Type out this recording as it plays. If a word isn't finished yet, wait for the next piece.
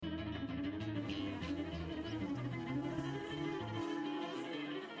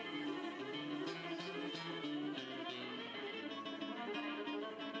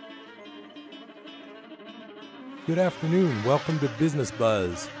Good afternoon. Welcome to Business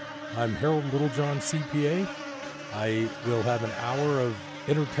Buzz. I'm Harold Littlejohn, CPA. I will have an hour of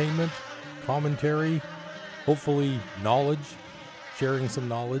entertainment, commentary, hopefully knowledge, sharing some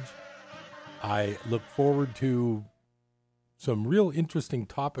knowledge. I look forward to some real interesting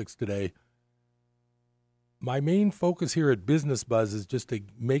topics today. My main focus here at Business Buzz is just to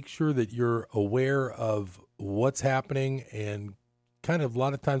make sure that you're aware of what's happening, and kind of a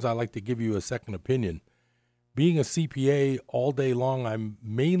lot of times I like to give you a second opinion. Being a CPA all day long, I'm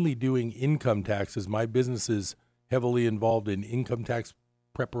mainly doing income taxes. My business is heavily involved in income tax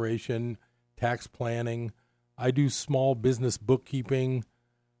preparation, tax planning. I do small business bookkeeping.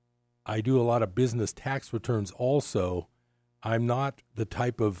 I do a lot of business tax returns also. I'm not the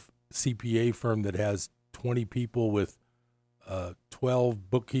type of CPA firm that has 20 people with 12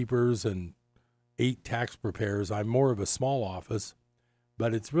 bookkeepers and 8 tax preparers. I'm more of a small office,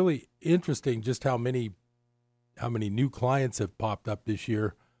 but it's really interesting just how many new clients have popped up this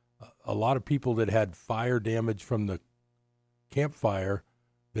year. A lot of people that had fire damage from the campfire,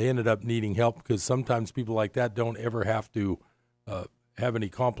 they ended up needing help, because sometimes people like that don't ever have to have any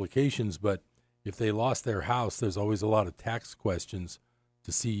complications. But if they lost their house, there's always a lot of tax questions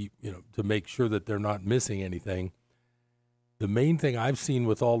to see, to make sure that they're not missing anything. The main thing I've seen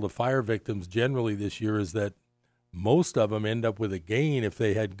with all the fire victims generally this year is that most of them end up with a gain if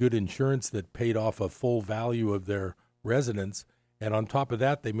they had good insurance that paid off a full value of their residence. And on top of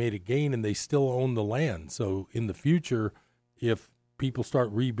that, they made a gain and they still own the land. So in the future, if people start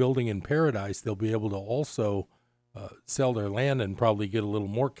rebuilding in paradise, they'll be able to also sell their land and probably get a little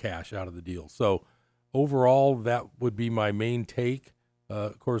more cash out of the deal. So overall, that would be my main take.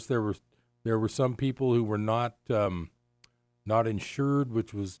 Of course, there were some people who were not insured,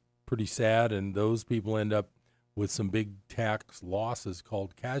 which was pretty sad, and those people end up with some big tax losses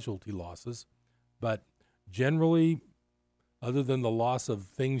called casualty losses. But generally, other than the loss of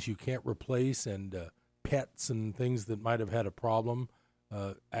things you can't replace and pets and things that might have had a problem,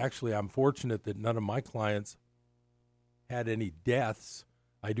 actually, I'm fortunate that none of my clients had any deaths.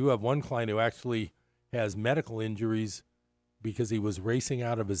 I do have one client who actually has medical injuries because he was racing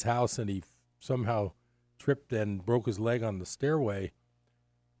out of his house and he somehow tripped and broke his leg on the stairway.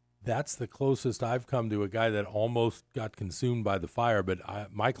 That's the closest I've come to a guy that almost got consumed by the fire, but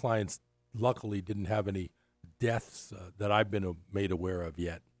my clients luckily didn't have any deaths that I've been made aware of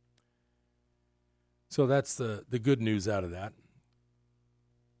yet. So that's the good news out of that.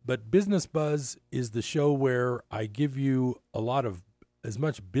 But Business Buzz is the show where I give you as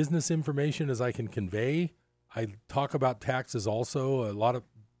much business information as I can convey. I talk about taxes also. A lot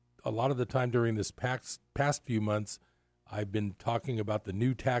of the time during this past few months, I've been talking about the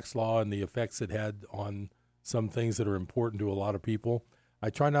new tax law and the effects it had on some things that are important to a lot of people. I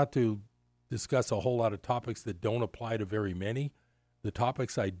try not to discuss a whole lot of topics that don't apply to very many. The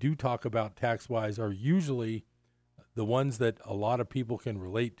topics I do talk about tax-wise are usually the ones that a lot of people can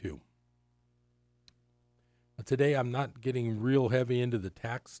relate to. Today, I'm not getting real heavy into the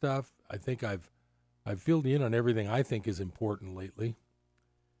tax stuff. I think I've filled in on everything I think is important lately.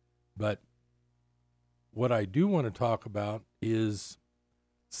 But what I do want to talk about is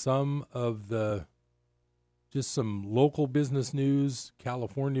some local business news,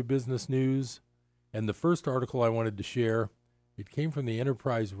 California business news. And the first article I wanted to share, it came from the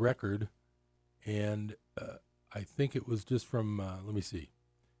Enterprise Record, and I think it was just from,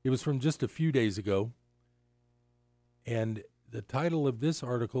 it was from just a few days ago. And the title of this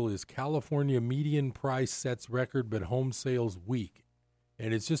article is California Median Price Sets Record But Home Sales Weak.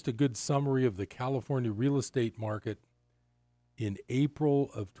 And it's just a good summary of the California real estate market in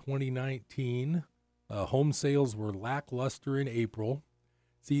April of 2019. Home sales were lackluster in April.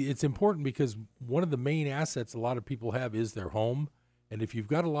 See, it's important because one of the main assets a lot of people have is their home. And if you've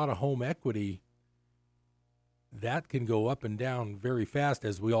got a lot of home equity, that can go up and down very fast,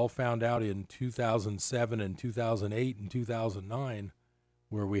 as we all found out in 2007 and 2008 and 2009,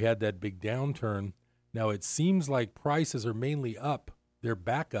 where we had that big downturn. Now, it seems like prices are mainly up. They're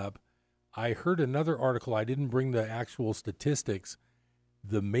back up. I heard another article, I didn't bring the actual statistics.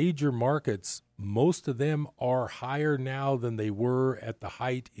 The major markets, most of them are higher now than they were at the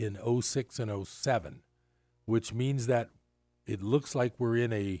height in 06 and 07, which means that it looks like we're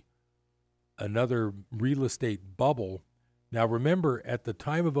in another real estate bubble. Now remember, at the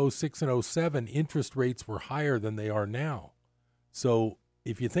time of 06 and 07, interest rates were higher than they are now. So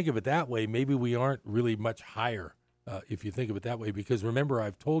if you think of it that way, maybe we aren't really much higher. If you think of it that way, because remember,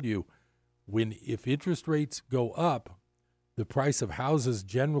 I've told you, if interest rates go up, the price of houses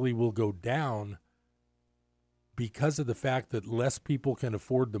generally will go down because of the fact that less people can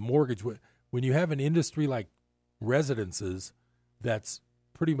afford the mortgage. When you have an industry like residences that's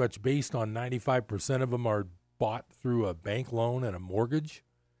pretty much based on 95% of them are bought through a bank loan and a mortgage.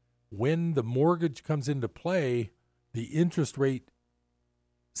 When the mortgage comes into play, the interest rate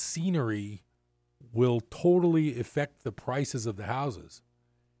scenery will totally affect the prices of the houses.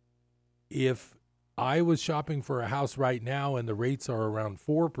 If I was shopping for a house right now and the rates are around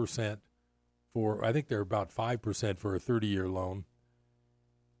 4% I think they're about 5% for a 30-year loan.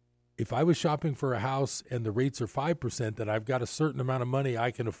 If I was shopping for a house and the rates are 5%, then I've got a certain amount of money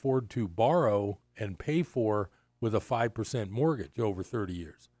I can afford to borrow and pay for with a 5% mortgage over 30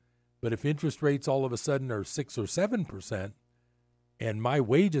 years. But if interest rates all of a sudden are 6 or 7%, and my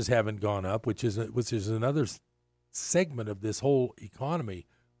wages haven't gone up, which is another segment of this whole economy,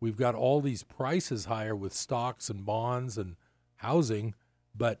 we've got all these prices higher with stocks and bonds and housing,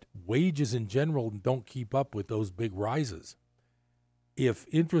 but wages in general don't keep up with those big rises. If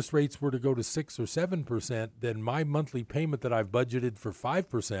interest rates were to go to 6 or 7%, then my monthly payment that I've budgeted for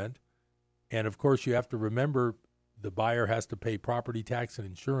 5%, and of course you have to remember the buyer has to pay property tax and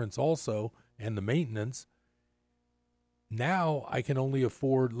insurance also, and the maintenance. Now I can only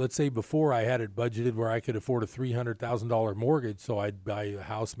afford, let's say before I had it budgeted where I could afford a $300,000 mortgage, so I'd buy a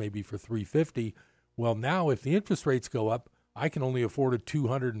house maybe for $350,000. Well, now if the interest rates go up, I can only afford a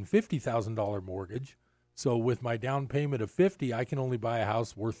 $250,000 mortgage. So with my down payment of $50,000, I can only buy a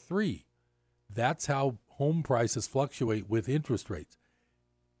house worth $3,000. That's how home prices fluctuate with interest rates.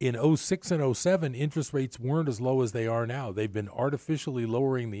 In 06 and 07, interest rates weren't as low as they are now. They've been artificially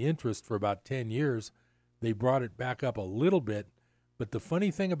lowering the interest for about 10 years. They brought it back up a little bit. But the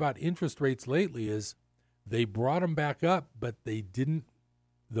funny thing about interest rates lately is they brought them back up, but the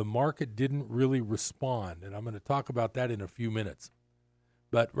market didn't really respond. And I'm going to talk about that in a few minutes.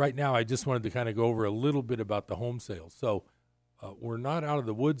 But right now, I just wanted to kind of go over a little bit about the home sales. So we're not out of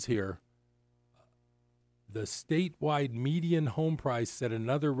the woods here. The statewide median home price set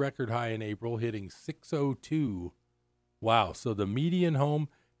another record high in April, hitting $602,000. Wow. So the median home,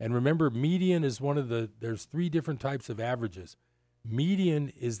 and remember, median is there's three different types of averages. Median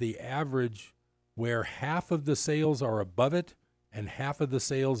is the average where half of the sales are above it and half of the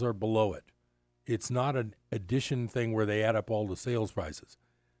sales are below it. It's not an addition thing where they add up all the sales prices.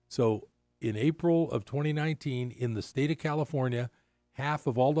 So in April of 2019, in the state of California, half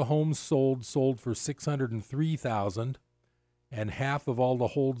of all the homes sold for $603,000, and half of all the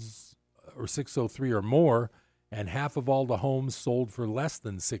holds or $603 or more, and half of all the homes sold for less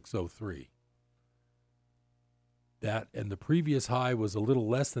than $603. That and the previous high was a little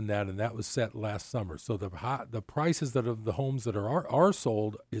less than that, and that was set last summer. So the prices that of the homes that are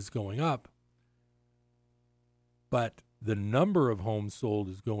sold is going up, but the number of homes sold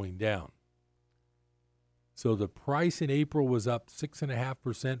is going down. So the price in April was up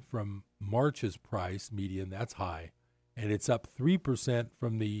 6.5% from March's price, median, that's high, and it's up 3%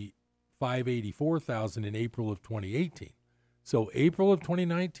 from the $584,000 in April of 2018. So April of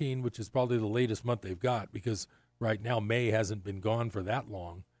 2019, which is probably the latest month they've got, because right now May hasn't been gone for that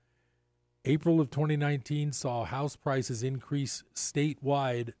long. April of 2019 saw house prices increase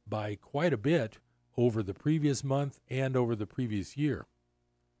statewide by quite a bit over the previous month and over the previous year.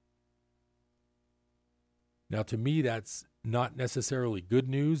 Now, to me, that's not necessarily good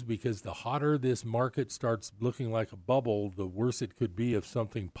news, because the hotter this market starts looking like a bubble, the worse it could be if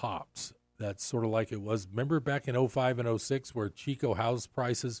something pops. That's sort of like it was. Remember back in 05 and 06 where Chico house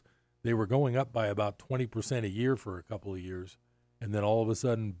prices, they were going up by about 20% a year for a couple of years, and then all of a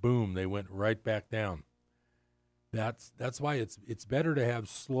sudden, boom, they went right back down. That's why it's better to have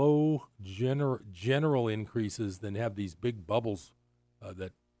slow general increases than have these big bubbles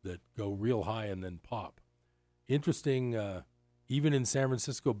that go real high and then pop. Interesting, even in San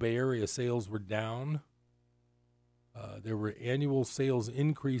Francisco Bay Area, sales were down. There were annual sales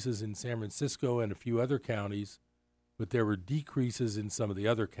increases in San Francisco and a few other counties, but there were decreases in some of the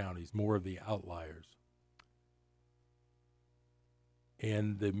other counties, more of the outliers.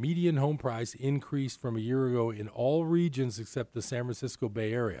 And the median home price increased from a year ago in all regions except the San Francisco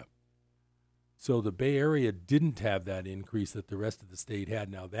Bay Area. So the Bay Area didn't have that increase that the rest of the state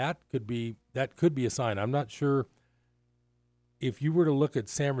had. Now that could be a sign. I'm not sure if you were to look at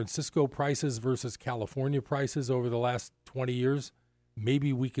San Francisco prices versus California prices over the last 20 years,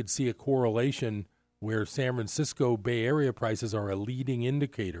 maybe we could see a correlation where San Francisco Bay Area prices are a leading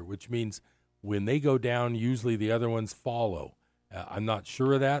indicator, which means when they go down, usually the other ones follow. I'm not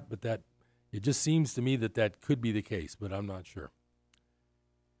sure of that, but it just seems to me that could be the case, but I'm not sure.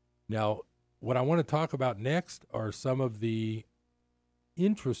 Now, what I want to talk about next are some of the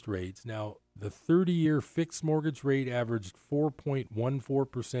interest rates. Now, the 30-year fixed mortgage rate averaged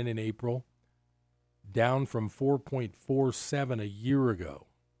 4.14% in April. down from 4.47 a year ago.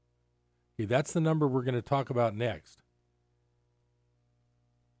 Okay, that's the number we're going to talk about next.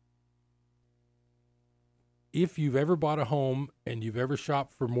 If you've ever bought a home and you've ever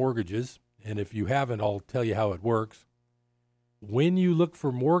shopped for mortgages, and if you haven't, I'll tell you how it works. When you look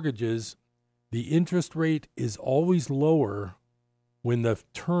for mortgages, the interest rate is always lower when the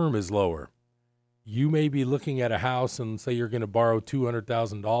term is lower. You may be looking at a house and say you're going to borrow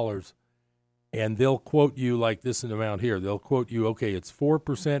 $200,000, and they'll quote you like this amount here. They'll quote you, okay, it's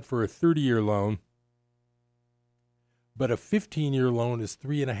 4% for a 30-year loan, but a 15-year loan is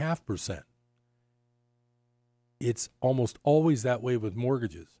 3.5%. It's almost always that way with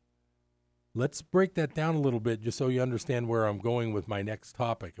mortgages. Let's break that down a little bit just so you understand where I'm going with my next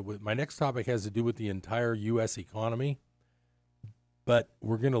topic. My next topic has to do with the entire U.S. economy, but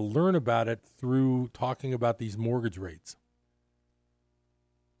we're going to learn about it through talking about these mortgage rates.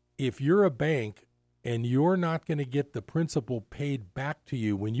 If you're a bank and you're not going to get the principal paid back to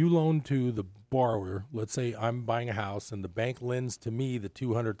you when you loan to the borrower, let's say I'm buying a house and the bank lends to me the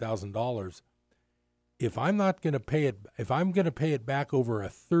 $200,000, if I'm not going to pay it, if I'm going to pay it back over a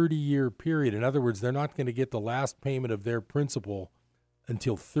 30-year period, in other words, they're not going to get the last payment of their principal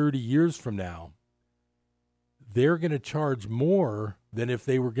until 30 years from now, they're going to charge more than if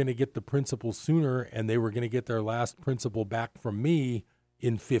they were going to get the principal sooner and they were going to get their last principal back from me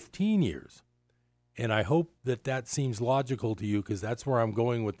in 15 years. And I hope that that seems logical to you, because that's where I'm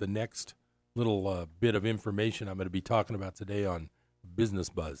going with the next little bit of information I'm going to be talking about today on Business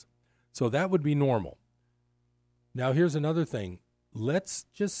Buzz. So that would be normal. Now, here's another thing. Let's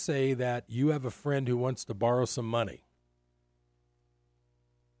just say that you have a friend who wants to borrow some money.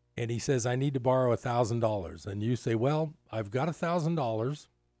 And he says, I need to borrow $1,000. And you say, well, I've got $1,000,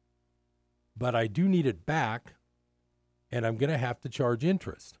 but I do need it back, and I'm going to have to charge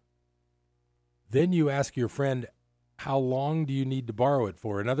interest. Then you ask your friend, how long do you need to borrow it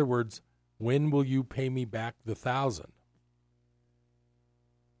for? In other words, when will you pay me back the $1,000?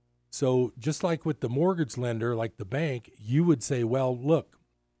 So just like with the mortgage lender, like the bank, you would say, well, look,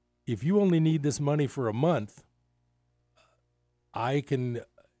 if you only need this money for a month,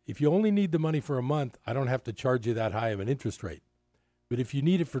 if you only need the money for a month, I don't have to charge you that high of an interest rate. But if you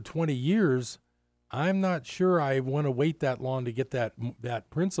need it for 20 years, I'm not sure I want to wait that long to get that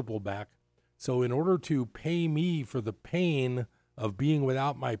principal back. So in order to pay me for the pain of being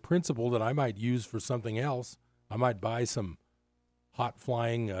without my principal that I might use for something else, I might buy some hot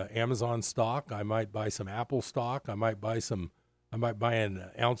flying Amazon stock. I might buy some Apple stock. I might buy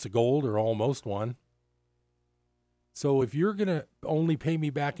an ounce of gold or almost one. So if you're going to only pay me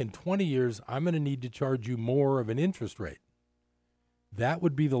back in 20 years, I'm going to need to charge you more of an interest rate. That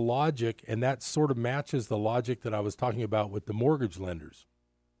would be the logic, and that sort of matches the logic that I was talking about with the mortgage lenders.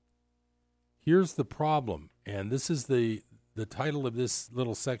 Here's the problem, and this is the title of this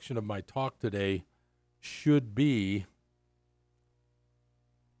little section of my talk today should be,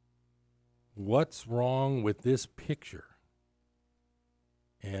 what's wrong with this picture?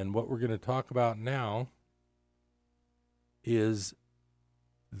 And what we're going to talk about now is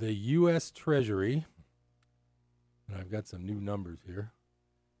the U.S. Treasury, and I've got some new numbers here.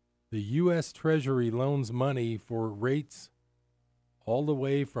 The U.S. Treasury loans money for rates all the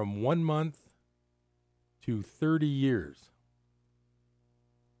way from 1 month to 30 years.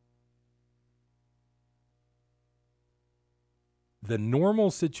 The normal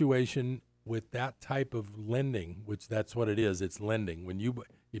situation with that type of lending, which that's what it is, it's lending.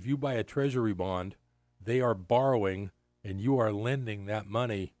 If you buy a treasury bond, they are borrowing and you are lending that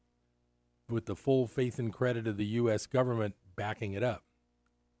money with the full faith and credit of the U.S. government backing it up.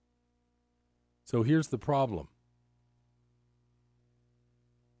 So here's the problem.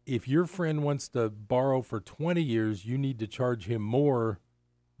 If your friend wants to borrow for 20 years, you need to charge him more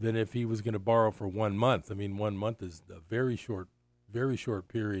than if he was going to borrow for 1 month. I mean, 1 month is a very short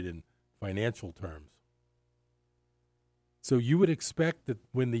period in financial terms. So you would expect that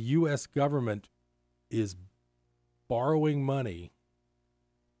when the U.S. government is borrowing money,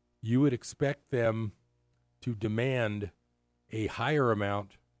 you would expect them to demand a higher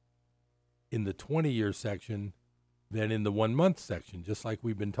amount in the 20-year section than in the 1 month section, just like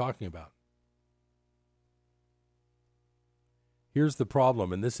we've been talking about. Here's the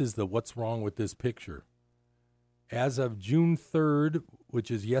problem, and this is the what's wrong with this picture. As of June 3rd, which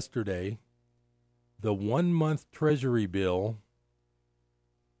is yesterday, the 1 month Treasury bill,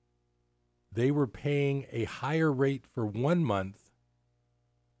 they were paying a higher rate for 1 month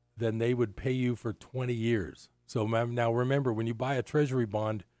than they would pay you for 20 years. So now remember, when you buy a Treasury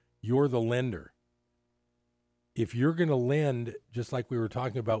bond, you're the lender. if you're going to lend, just like we were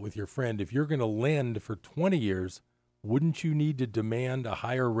talking about with your friend, if you're going to lend for 20 years, wouldn't you need to demand a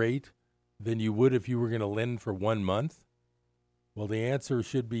higher rate than you would if you were going to lend for 1 month? Well, the answer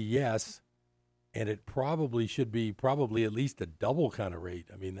should be yes, and it probably should be at least a double kind of rate.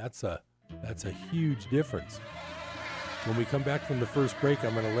 I mean, that's a huge difference. When we come back from the first break,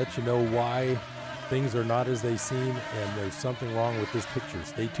 I'm going to let you know why things are not as they seem, and there's something wrong with this picture.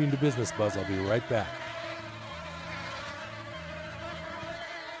 Stay tuned to Business Buzz. I'll be right back.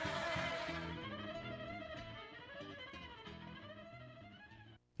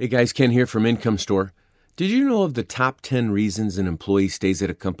 Hey guys, Ken here from Income Store. Did you know of the top 10 reasons an employee stays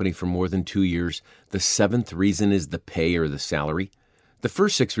at a company for more than 2 years? The 7th reason is the pay or the salary. The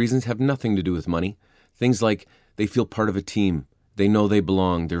first 6 reasons have nothing to do with money. Things like they feel part of a team, they know they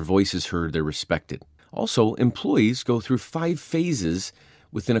belong, their voice is heard, they're respected. Also, employees go through 5 phases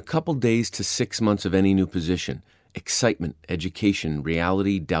within a couple days to 6 months of any new position. Excitement, education,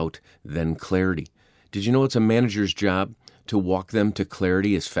 reality, doubt, then clarity. Did you know it's a manager's job to walk them to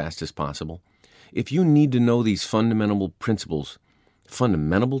clarity as fast as possible? If you need to know these fundamental principles,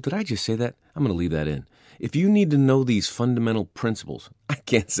 did I just say that? I'm going to leave that in. If you need to know these fundamental principles, I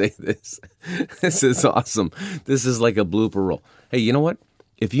can't say this. This is awesome. This is like a blooper roll. Hey, you know what?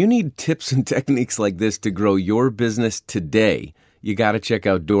 If you need tips and techniques like this to grow your business today, you got to check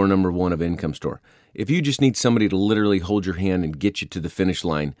out door number 1 of Income Store. If you just need somebody to literally hold your hand and get you to the finish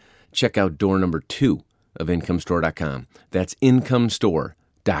line, check out door number 2 of IncomeStore.com. That's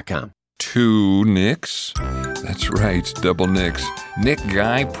IncomeStore.com. 2 Nicks? That's right, double Nicks. Nick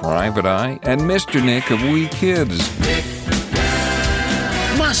Guy, Private Eye, and Mr. Nick of We Kids.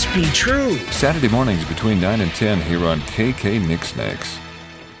 Must be true. Saturday mornings between 9 and 10 here on KK Nick Snacks.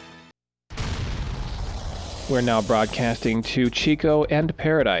 We're now broadcasting to Chico and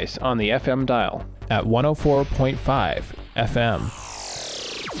Paradise on the FM dial at 104.5 FM.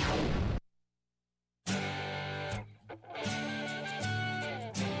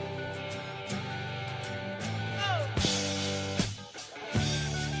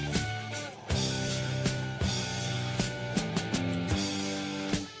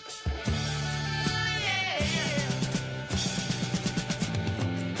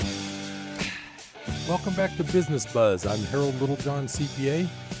 Welcome back to Business Buzz. I'm Harold Littlejohn, CPA.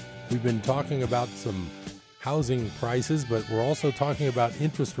 We've been talking about some housing prices, but we're also talking about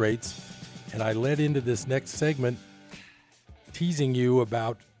interest rates. And I led into this next segment teasing you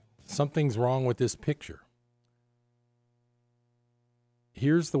about something's wrong with this picture.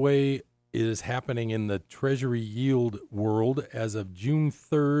 Here's the way it is happening in the Treasury yield world as of June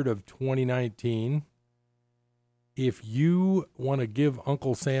 3rd of 2019. If you want to give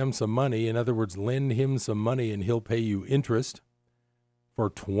Uncle Sam some money, in other words, lend him some money and he'll pay you interest for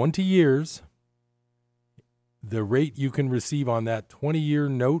 20 years, the rate you can receive on that 20-year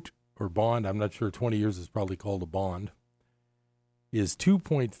note or bond, I'm not sure 20 years is probably called a bond, is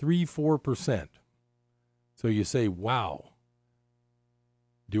 2.34%. So you say, wow,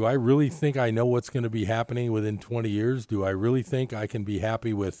 do I really think I know what's going to be happening within 20 years? Do I really think I can be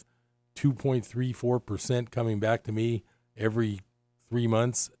happy with 2.34% coming back to me every 3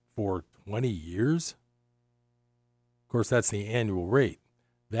 months for 20 years? Of course, that's the annual rate.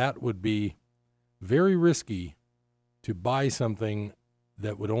 That would be very risky to buy something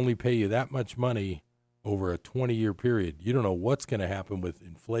that would only pay you that much money over a 20-year period. You don't know what's going to happen with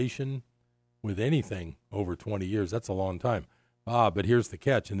inflation, with anything over 20 years. That's a long time. But here's the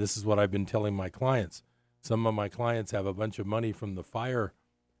catch, and this is what I've been telling my clients. Some of my clients have a bunch of money from the fire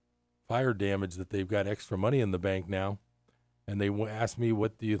damage that they've got extra money in the bank now, and they ask me,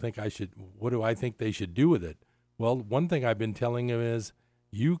 what do I think they should do with it? Well, one thing I've been telling them is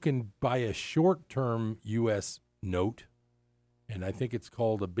you can buy a short-term U.S. note, and I think it's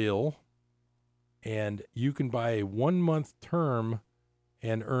called a bill, and you can buy a 1-month term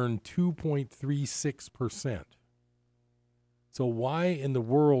and earn 2.36%. So why in the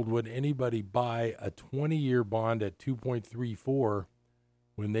world would anybody buy a 20-year bond at 2.34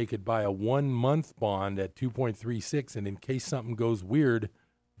 when they could buy a 1-month bond at 2.36, and in case something goes weird,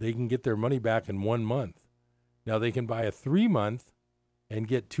 they can get their money back in 1 month? Now they can buy a 3-month and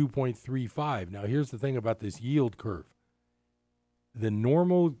get 2.35. Now here's the thing about this yield curve. The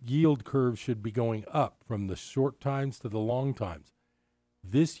normal yield curve should be going up from the short times to the long times.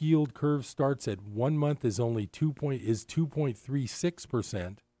 This yield curve starts at 1 month is only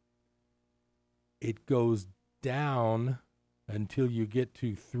 2.36%. It goes down until you get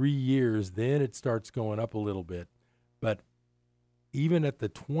to 3 years, then it starts going up a little bit. But even at the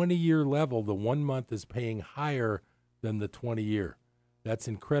 20-year level, the 1 month is paying higher than the 20-year. That's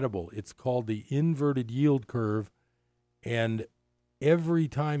incredible. It's called the inverted yield curve, and every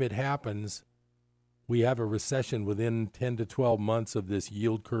time it happens, we have a recession within 10 to 12 months of this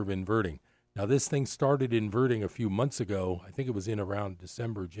yield curve inverting. Now, this thing started inverting a few months ago. I think it was in around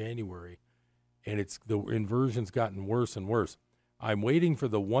December, January, and the inversion's gotten worse and worse. I'm waiting for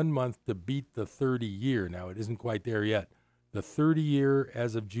the 1 month to beat the 30-year. Now, it isn't quite there yet. The 30-year,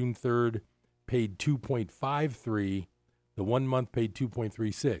 as of June 3rd, paid 2.53. The 1 month paid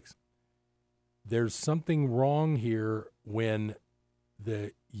 2.36. There's something wrong here when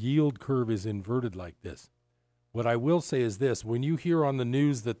the yield curve is inverted like this. What I will say is this: when you hear on the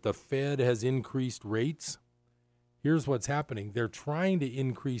news that the Fed has increased rates, here's what's happening. They're trying to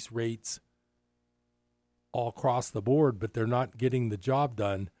increase rates all across the board, but they're not getting the job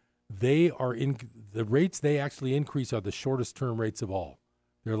done. The rates they actually increase are the shortest term rates of all.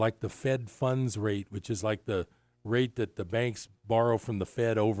 They're like the Fed funds rate, which is like the rate that the banks borrow from the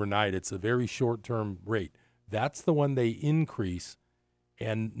Fed overnight. It's a very short-term rate. That's the one they increase.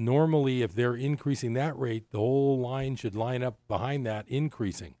 And normally, if they're increasing that rate, the whole line should line up behind that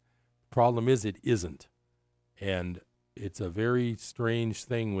increasing. Problem is, it isn't. And it's a very strange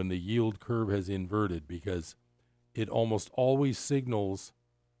thing when the yield curve has inverted, because it almost always signals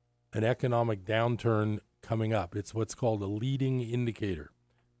an economic downturn coming up. It's what's called a leading indicator,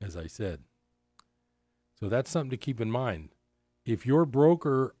 as I said. So that's something to keep in mind. If your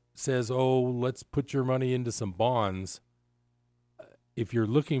broker says, oh, let's put your money into some bonds, if you're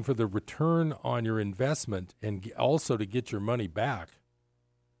looking for the return on your investment and also to get your money back,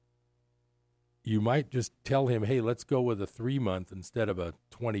 you might just tell him, hey, let's go with a 3-month instead of a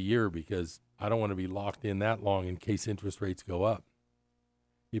 20-year, because I don't want to be locked in that long in case interest rates go up.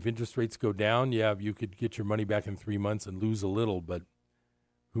 If interest rates go down, yeah, you could get your money back in 3 months and lose a little, but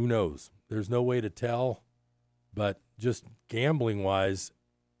who knows? There's no way to tell. But just gambling-wise,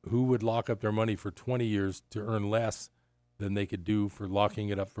 who would lock up their money for 20 years to earn less than they could do for locking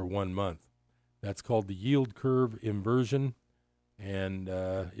it up for 1 month? That's called the yield curve inversion. And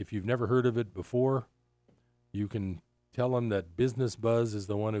if you've never heard of it before, you can tell them that Business Buzz is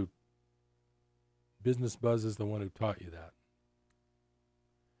the one who taught you that.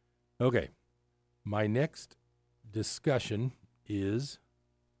 Okay, my next discussion is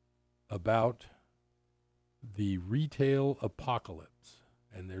about the retail apocalypse,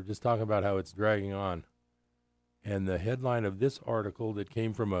 and they're just talking about how it's dragging on. And the headline of this article that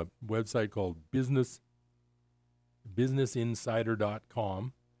came from a website called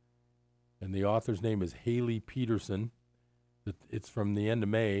businessinsider.com, and the author's name is Haley Peterson. It's from the end of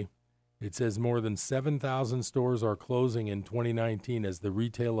May. It says more than 7,000 stores are closing in 2019 as the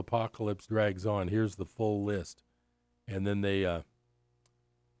retail apocalypse drags on. Here's the full list. And then they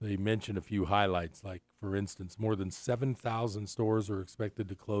mention a few highlights, like, for instance, more than 7,000 stores are expected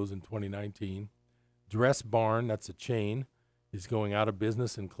to close in 2019. Dress Barn, that's a chain, is going out of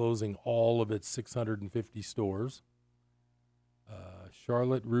business and closing all of its 650 stores.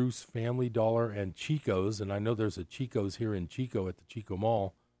 Charlotte Russe, Family Dollar, and Chico's, and I know there's a Chico's here in Chico at the Chico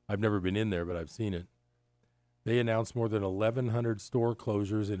Mall. I've never been in there, but I've seen it. They announced more than 1,100 store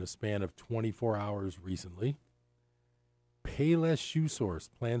closures in a span of 24 hours recently. Payless Shoe Source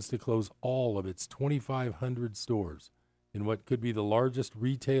plans to close all of its 2,500 stores in what could be the largest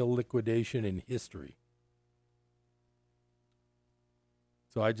retail liquidation in history.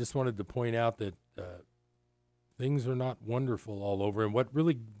 So I just wanted to point out that things are not wonderful all over. And what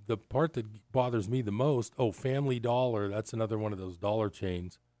really, the part that bothers me the most, Family Dollar, that's another one of those dollar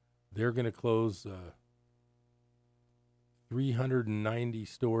chains. They're going to close 390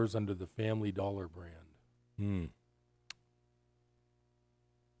 stores under the Family Dollar brand.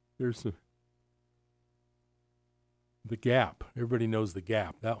 There's the Gap. Everybody knows the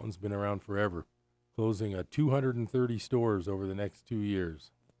Gap. That one's been around forever. Closing 230 stores over the next 2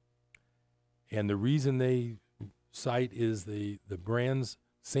 years. And the reason they cite is the brand's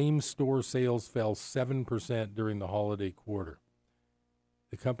same-store sales fell 7% during the holiday quarter.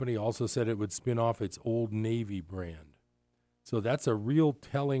 The company also said it would spin off its Old Navy brand. So that's a real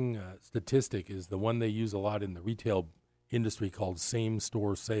telling statistic, is the one they use a lot in the retail industry, called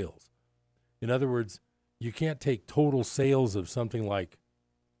same-store sales. In other words, you can't take total sales of something like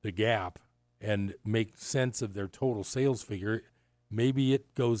the Gap and make sense of their total sales figure. Maybe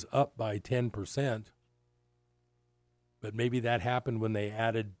it goes up by 10%, but maybe that happened when they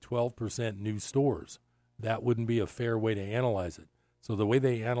added 12% new stores. That wouldn't be a fair way to analyze it. So the way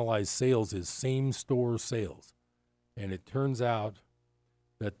they analyze sales is same-store sales. And it turns out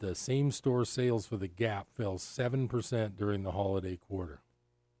that the same-store sales for the Gap fell 7% during the holiday quarter.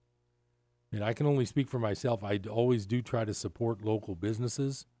 And I can only speak for myself. I always do try to support local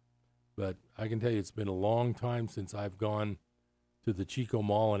businesses, but I can tell you it's been a long time since I've gone to the Chico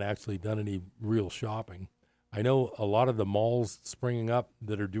Mall and actually done any real shopping. I know a lot of the malls springing up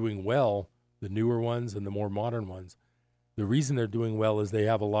that are doing well, the newer ones and the more modern ones, the reason they're doing well is they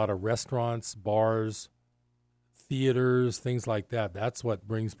have a lot of restaurants, bars, theaters, things like that. That's what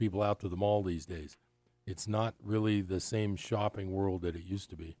brings people out to the mall these days. It's not really the same shopping world that it used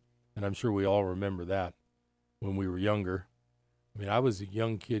to be. And I'm sure we all remember that when we were younger. I mean, I was a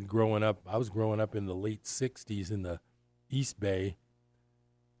young kid growing up. I was growing up in the late 60s in the East Bay.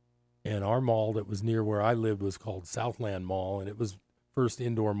 And our mall that was near where I lived was called Southland Mall. And it was the first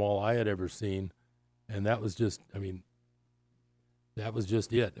indoor mall I had ever seen. And that was just, that was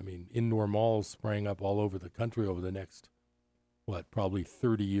just it. Indoor malls sprang up all over the country over the next, probably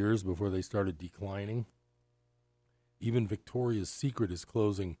 30 years before they started declining. Even Victoria's Secret is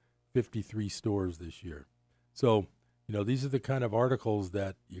closing 53 stores this year. So, these are the kind of articles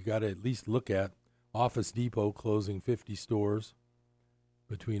that you got to at least look at. Office Depot closing 50 stores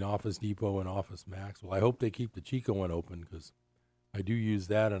between Office Depot and Office Max. Well, I hope they keep the Chico one open because I do use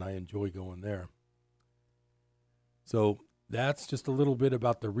that and I enjoy going there. So that's just a little bit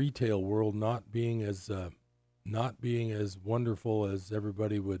about the retail world not being as wonderful as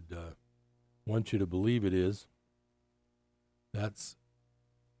everybody would want you to believe it is. That's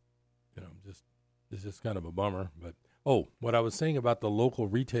it's just kind of a bummer. But what I was saying about the local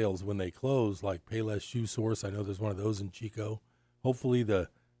retails when they close, like Payless Shoe Source, I know there's one of those in Chico. Hopefully the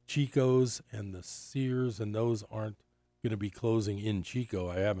Chicos and the Sears and those aren't going to be closing in Chico.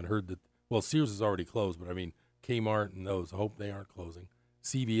 I haven't heard that. Well, Sears is already closed, but Kmart and those, I hope they aren't closing.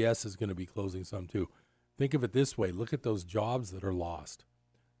 CVS is going to be closing some too. Think of it this way. Look at those jobs that are lost.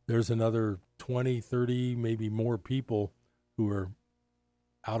 There's another 20, 30, maybe more people who are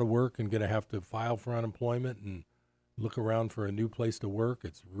out of work and going to have to file for unemployment and look around for a new place to work.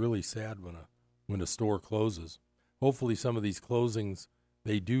 It's really sad when a store closes. Hopefully some of these closings,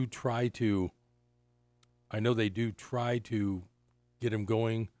 I know they do try to get them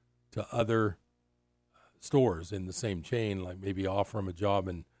going to other stores in the same chain, like maybe offer them a job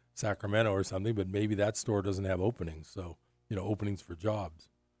in Sacramento or something, but maybe that store doesn't have openings, so, openings for jobs.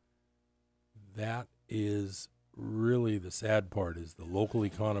 That is really the sad part, is the local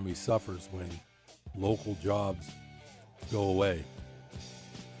economy suffers when local jobs go away.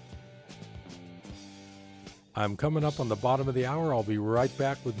 I'm coming up on the bottom of the hour. I'll be right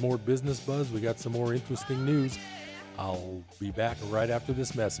back with more Business Buzz. We got some more interesting news. I'll be back right after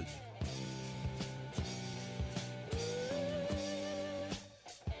this message.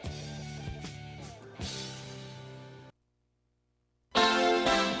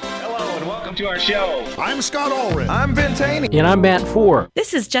 To our show. I'm Scott Allred. I'm Ben Taney. And I'm Matt Four.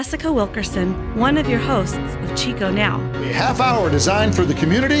 This is Jessica Wilkerson, one of your hosts of Chico Now. A half hour designed for the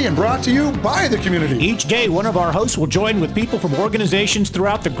community and brought to you by the community. Each day, one of our hosts will join with people from organizations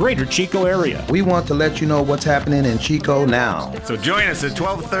throughout the greater Chico area. We want to let you know what's happening in Chico now. So join us at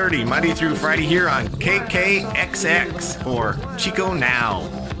 12:30 Monday through Friday here on KKXX for Chico Now.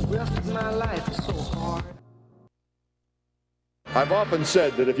 I've often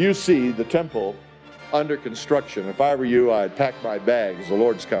said that if you see the temple under construction, if I were you, I'd pack my bags. The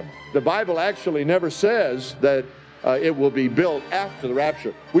Lord's coming. The Bible actually never says that it will be built after the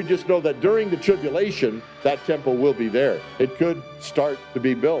rapture. We just know that during the tribulation, that temple will be there. It could start to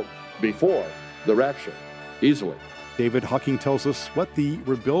be built before the rapture, easily. David Hawking tells us what the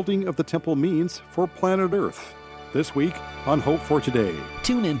rebuilding of the temple means for planet Earth. This week on Hope for Today.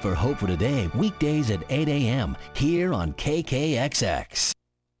 Tune in for Hope for Today, weekdays at 8 a.m. here on KKXX.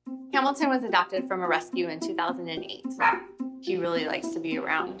 Hamilton was adopted from a rescue in 2008. He really likes to be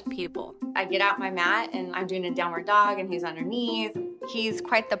around people. I get out my mat and I'm doing a downward dog and he's underneath. He's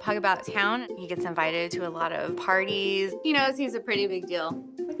quite the pug about town. He gets invited to a lot of parties. He knows he's a pretty big deal.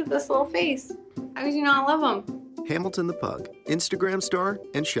 Look at this little face. How could you not love him? Hamilton the Pug, Instagram star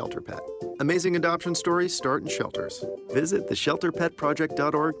and shelter pet. Amazing adoption stories start in shelters. Visit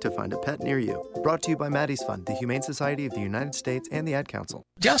theshelterpetproject.org to find a pet near you. Brought to you by Maddie's Fund, the Humane Society of the United States, and the Ad Council.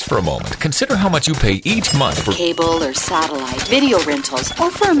 Just for a moment, consider how much you pay each month for cable or satellite, video rentals,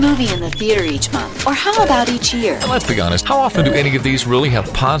 or for a movie in the theater each month. Or how about each year? And let's be honest, how often do any of these really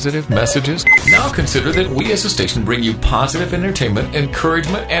have positive messages? Now consider that we as a station bring you positive entertainment,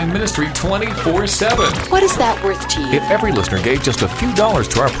 encouragement, and ministry 24/7. What is that worth to you? If every listener gave just a few dollars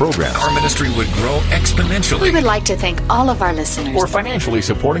to our program, our ministry would grow exponentially. We would like to thank all of our listeners for financially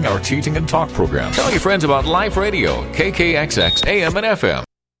supporting our teaching and talk program. Tell your friends about Life Radio, KKXX, AM and FM.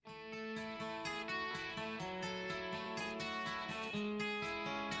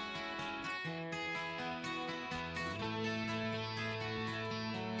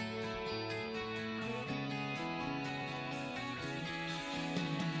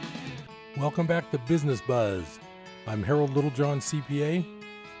 Welcome back to Business Buzz. I'm Harold Littlejohn, CPA.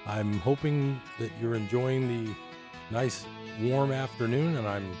 I'm hoping that you're enjoying the nice warm afternoon, and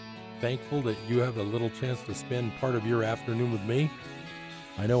I'm thankful that you have a little chance to spend part of your afternoon with me.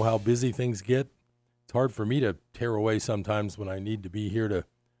 I know how busy things get. It's hard for me to tear away sometimes when I need to be here to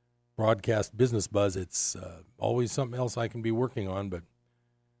broadcast Business Buzz. It's always something else I can be working on, but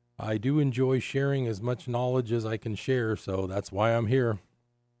I do enjoy sharing as much knowledge as I can share, so that's why I'm here.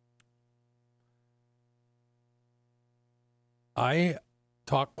 I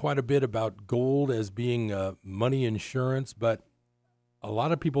talk quite a bit about gold as being money insurance, but a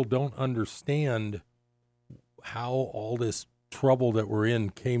lot of people don't understand how all this trouble that we're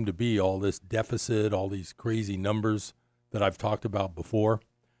in came to be, all this deficit, all these crazy numbers that I've talked about before.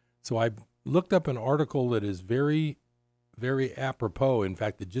 So I looked up an article that is very, very apropos. In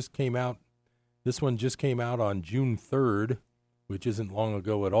fact, it just came out. This one just came out on June 3rd, which isn't long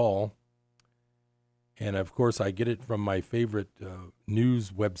ago at all. And, of course, I get it from my favorite news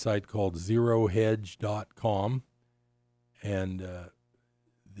website called zerohedge.com. And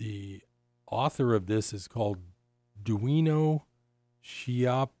the author of this is called Duino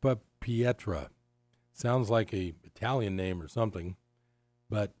Schiappapietra. Sounds like a Italian name or something.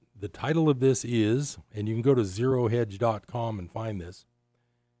 But the title of this is, and you can go to zerohedge.com and find this,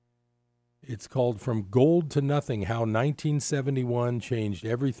 it's called From Gold to Nothing, How 1971 Changed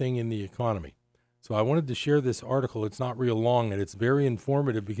Everything in the Economy. So I wanted to share this article. It's not real long, and it's very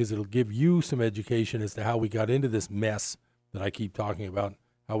informative because it'll give you some education as to how we got into this mess that I keep talking about,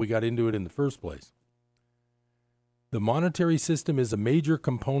 how we got into it in the first place. The monetary system is a major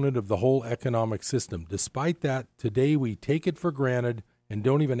component of the whole economic system. Despite that, today we take it for granted and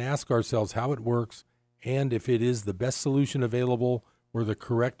don't even ask ourselves how it works and if it is the best solution available or the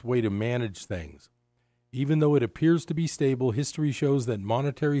correct way to manage things. Even though it appears to be stable, history shows that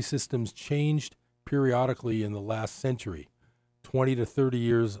monetary systems changed periodically in the last century, 20 to 30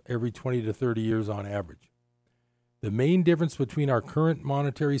 years, every 20 to 30 years on average. The main difference between our current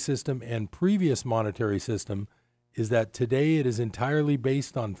monetary system and previous monetary system is that today it is entirely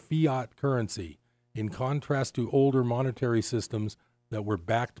based on fiat currency, in contrast to older monetary systems that were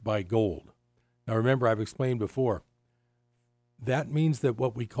backed by gold. Now remember, I've explained before, that means that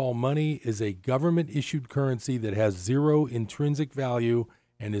what we call money is a government-issued currency that has zero intrinsic value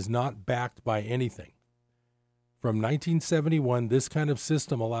and is not backed by anything. From 1971, this kind of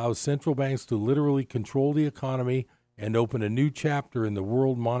system allows central banks to literally control the economy and open a new chapter in the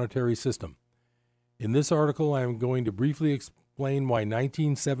world monetary system. In this article, I am going to briefly explain why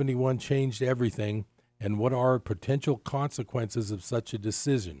 1971 changed everything and what are potential consequences of such a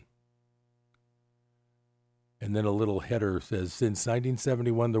decision. And then a little header says, since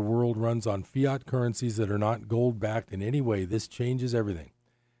 1971, the world runs on fiat currencies that are not gold-backed in any way. This changes everything.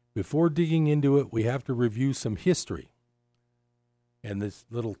 Before digging into it, we have to review some history. And this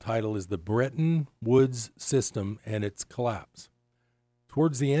little title is The Bretton Woods System and Its Collapse.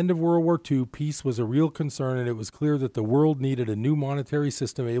 Towards the end of World War II, peace was a real concern, and it was clear that the world needed a new monetary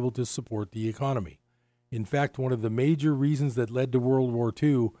system able to support the economy. In fact, one of the major reasons that led to World War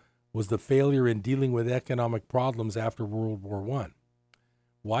II was the failure in dealing with economic problems after World War I.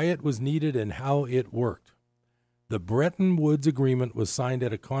 Why it was needed and how it worked. The Bretton Woods Agreement was signed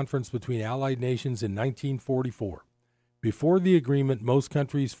at a conference between Allied nations in 1944. Before the agreement, most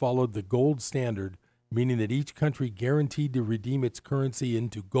countries followed the gold standard, meaning that each country guaranteed to redeem its currency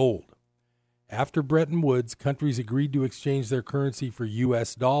into gold. After Bretton Woods, countries agreed to exchange their currency for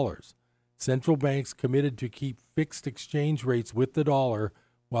U.S. dollars. Central banks committed to keep fixed exchange rates with the dollar,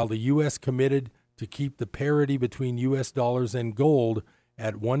 while the U.S. committed to keep the parity between U.S. dollars and gold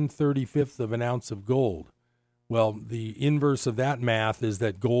at 1/35 of an ounce of gold. Well, the inverse of that math is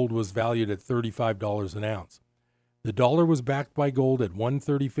that gold was valued at $35 an ounce. The dollar was backed by gold at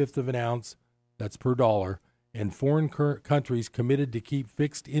 1/35 of an ounce, that's per dollar, and foreign countries committed to keep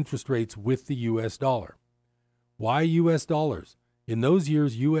fixed interest rates with the U.S. dollar. Why U.S. dollars? In those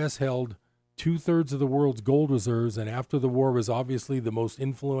years, U.S. held 2/3 of the world's gold reserves, and after the war was obviously the most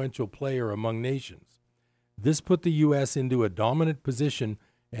influential player among nations. This put the U.S. into a dominant position,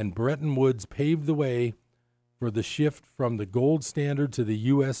 and Bretton Woods paved the way for the shift from the gold standard to the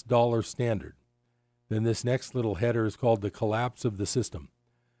U.S. dollar standard. Then this next little header is called The Collapse of the System.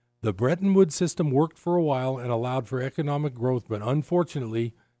 The Bretton Woods system worked for a while and allowed for economic growth, but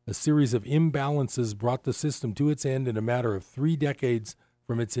unfortunately, a series of imbalances brought the system to its end in a matter of 3 decades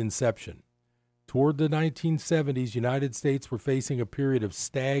from its inception. Toward the 1970s, United States were facing a period of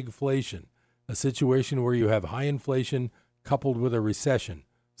stagflation, a situation where you have high inflation coupled with a recession,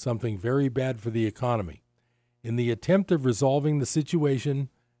 something very bad for the economy. In the attempt of resolving the situation,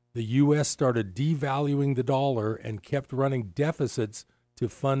 the U.S. started devaluing the dollar and kept running deficits to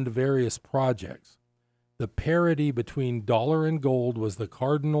fund various projects. The parity between dollar and gold was the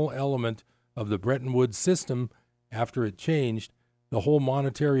cardinal element of the Bretton Woods system. After it changed, the whole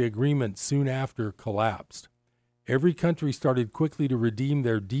monetary agreement soon after collapsed. Every country started quickly to redeem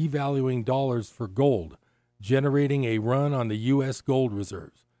their devaluing dollars for gold, generating a run on the U.S. gold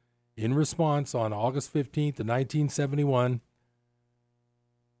reserves. In response, on August 15th, 1971,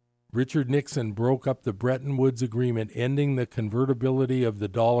 Richard Nixon broke up the Bretton Woods Agreement, ending the convertibility of the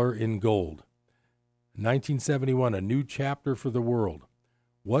dollar in gold. 1971, a new chapter for the world.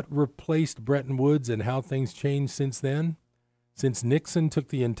 What replaced Bretton Woods and how things changed since then? Since Nixon took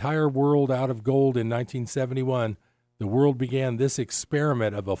the entire world out of gold in 1971, the world began this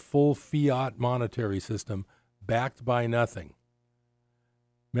experiment of a full fiat monetary system backed by nothing.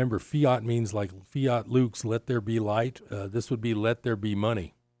 Remember, fiat means like Fiat Lux, let there be light. This would be let there be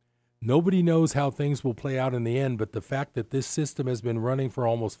money. Nobody knows how things will play out in the end, but the fact that this system has been running for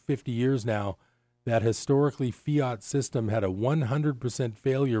almost 50 years now, that historically fiat system had a 100%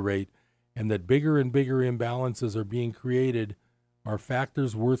 failure rate, and that bigger and bigger imbalances are being created are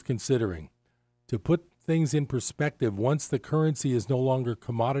factors worth considering. To put things in perspective, once the currency is no longer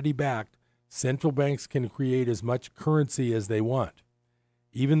commodity-backed, central banks can create as much currency as they want.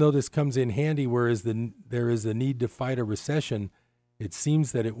 Even though this comes in handy whereas there is a need to fight a recession, it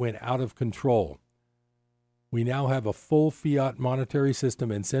seems that it went out of control. We now have a full fiat monetary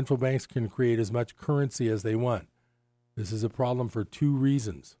system, and central banks can create as much currency as they want. This is a problem for two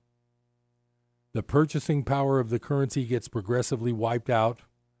reasons. The purchasing power of the currency gets progressively wiped out.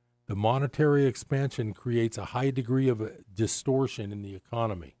 The monetary expansion creates a high degree of distortion in the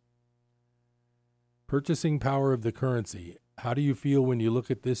economy. Purchasing power of the currency. How do you feel when you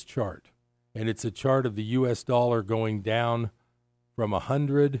look at this chart? And it's a chart of the U.S. dollar going down from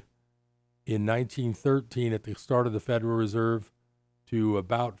 100 in 1913 at the start of the Federal Reserve to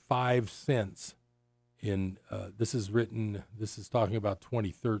about 5 cents in, this is talking about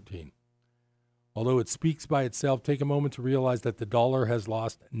 2013. Although it speaks by itself, take a moment to realize that the dollar has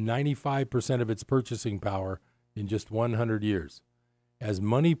lost 95% of its purchasing power in just 100 years. As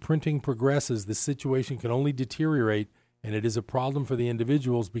money printing progresses, the situation can only deteriorate, and it is a problem for the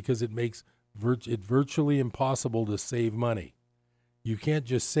individuals because it makes it virtually impossible to save money. You can't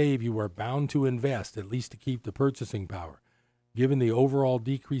just save, you are bound to invest, at least to keep the purchasing power. Given the overall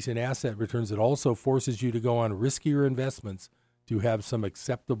decrease in asset returns, it also forces you to go on riskier investments to have some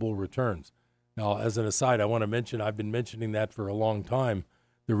acceptable returns. Now, as an aside, I want to mention, I've been mentioning that for a long time.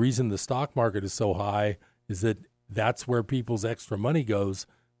 The reason the stock market is so high is that that's where people's extra money goes,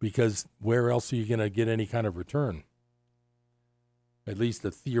 because where else are you going to get any kind of return? At least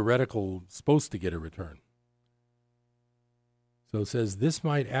the theoretical supposed to get a return. So it says this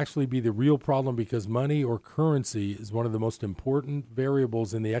might actually be the real problem because money or currency is one of the most important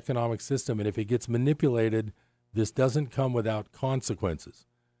variables in the economic system, and if it gets manipulated, this doesn't come without consequences.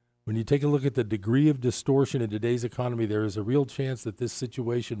 When you take a look at the degree of distortion in today's economy, there is a real chance that this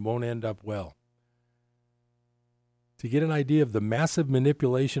situation won't end up well. To get an idea of the massive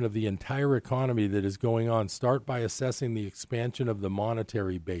manipulation of the entire economy that is going on, start by assessing the expansion of the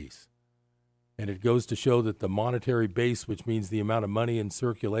monetary base. And it goes to show that the monetary base, which means the amount of money in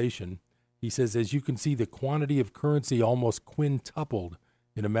circulation, he says, as you can see, the quantity of currency almost quintupled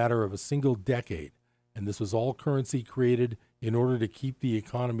in a matter of a single decade. And this was all currency created in order to keep the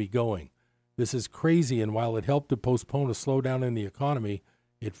economy going. This is crazy, and while it helped to postpone a slowdown in the economy,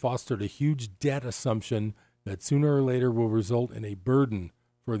 it fostered a huge debt assumption that sooner or later will result in a burden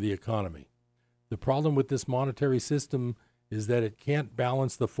for the economy. The problem with this monetary system is that it can't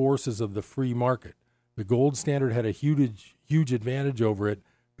balance the forces of the free market. The gold standard had a huge advantage over it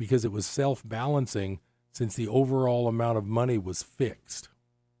because it was self-balancing since the overall amount of money was fixed.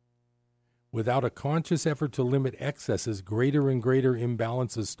 Without a conscious effort to limit excesses, greater and greater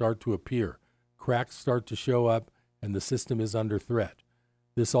imbalances start to appear. Cracks start to show up, and the system is under threat.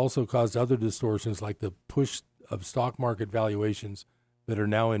 This also caused other distortions like the push of stock market valuations that are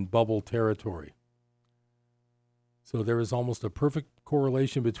now in bubble territory. So there is almost a perfect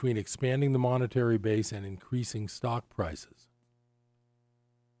correlation between expanding the monetary base and increasing stock prices.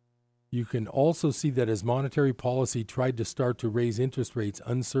 You can also see that as monetary policy tried to start to raise interest rates,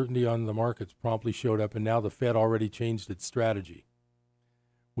 uncertainty on the markets promptly showed up, and now the Fed already changed its strategy.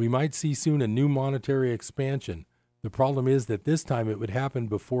 We might see soon a new monetary expansion. The problem is that this time it would happen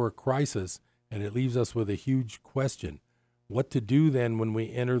before a crisis, and it leaves us with a huge question. What to do then when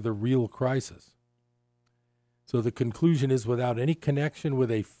we enter the real crisis? So the conclusion is, without any connection with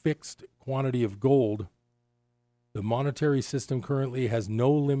a fixed quantity of gold, The monetary system currently has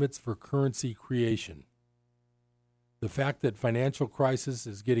no limits for currency creation. The fact that financial crisis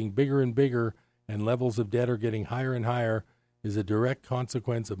is getting bigger and bigger and levels of debt are getting higher and higher is a direct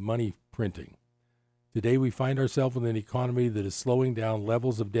consequence of money printing. Today we find ourselves in an economy that is slowing down,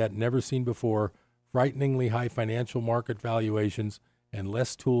 levels of debt never seen before, frighteningly high financial market valuations, and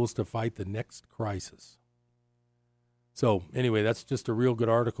less tools to fight the next crisis. So anyway, that's just a real good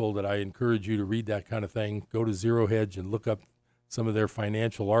article that I encourage you to read that kind of thing. Go to Zero Hedge and look up some of their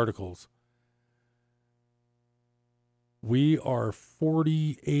financial articles. We are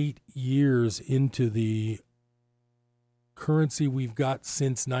 48 years into the currency we've got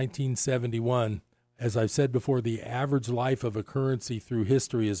since 1971. As I've said before, the average life of a currency through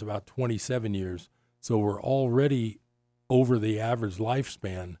history is about 27 years. So we're already over the average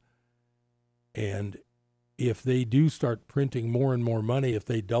lifespan. And if they do start printing more and more money, if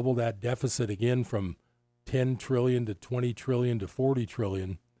they double that deficit again from 10 trillion to 20 trillion to 40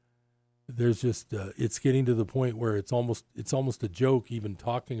 trillion, there's just it's getting to the point where it's almost a joke even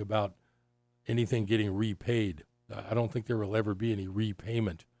talking about anything getting repaid. I don't think there will ever be any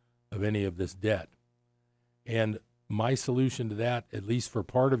repayment of any of this debt. And my solution to that, at least for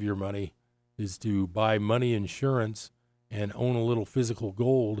part of your money, is to buy money insurance and own a little physical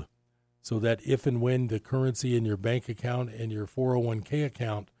gold, so that if and when the currency in your bank account and your 401k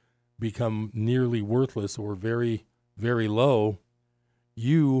account become nearly worthless or very, very low,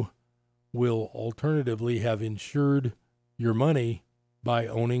 you will alternatively have insured your money by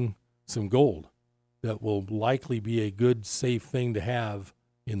owning some gold. That will likely be a good, safe thing to have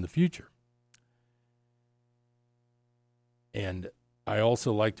in the future. And I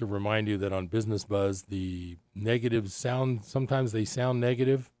also like to remind you that on Business Buzz, the negatives sometimes they sound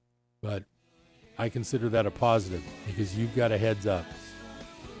negative, but I consider that a positive because you've got a heads up.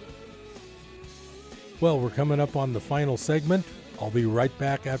 Well, we're coming up on the final segment. I'll be right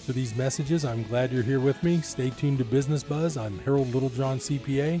back after these messages. I'm glad you're here with me. Stay tuned to Business Buzz. I'm Harold Littlejohn,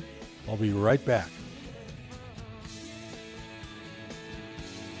 CPA. I'll be right back.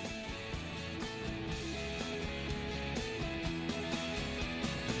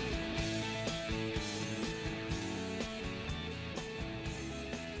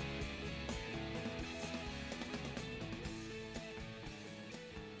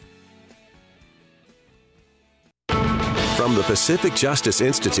 From the Pacific Justice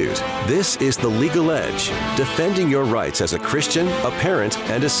Institute, this is The Legal Edge, defending your rights as a Christian, a parent,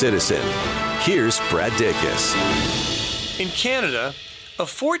 and a citizen. Here's Brad Dacus. In Canada, a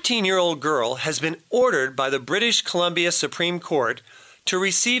 14-year-old girl has been ordered by the British Columbia Supreme Court to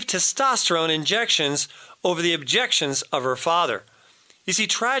receive testosterone injections over the objections of her father. You see,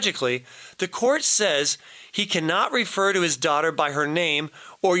 tragically, the court says he cannot refer to his daughter by her name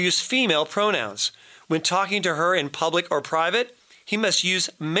or use female pronouns. When talking to her in public or private, he must use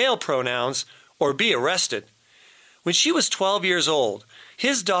male pronouns or be arrested. When she was 12 years old,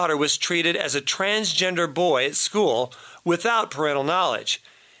 his daughter was treated as a transgender boy at school without parental knowledge.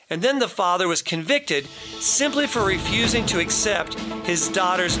 And then the father was convicted simply for refusing to accept his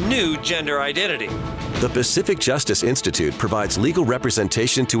daughter's new gender identity. The Pacific Justice Institute provides legal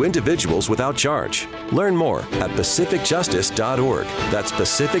representation to individuals without charge. Learn more at pacificjustice.org. That's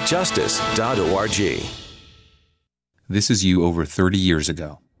pacificjustice.org. This is you over 30 years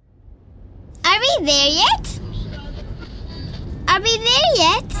ago. Are we there yet? Are we there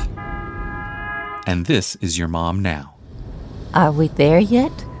yet? And this is your mom now. Are we there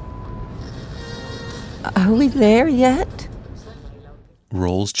yet? Are we there yet?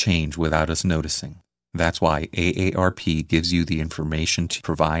 Roles change without us noticing. That's why AARP gives you the information to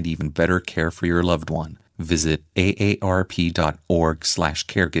provide even better care for your loved one. Visit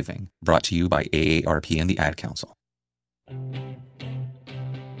aarp.org/caregiving. Brought to you by AARP and the Ad Council.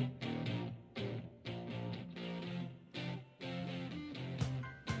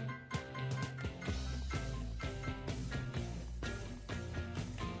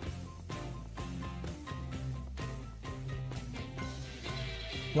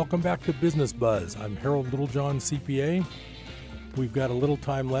 Welcome back to Business Buzz. I'm Harold Littlejohn, CPA. We've got a little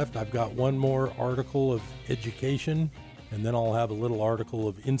time left. I've got one more article of education, and then I'll have a little article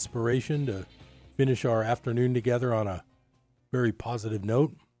of inspiration to finish our afternoon together on a very positive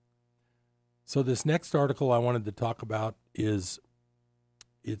note. So this next article I wanted to talk about it's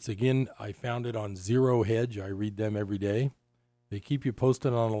again, I found it on Zero Hedge. I read them every day. They keep you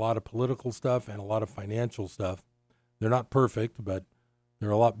posted on a lot of political stuff and a lot of financial stuff. They're not perfect, but they're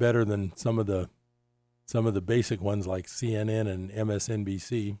a lot better than some of the basic ones like CNN and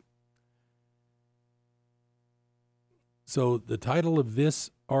MSNBC. So the title of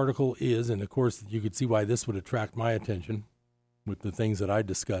this article is, and of course you could see why this would attract my attention with the things that I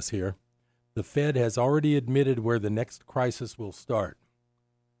discuss here, the Fed has already admitted where the next crisis will start.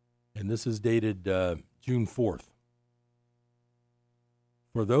 And this is dated June 4th.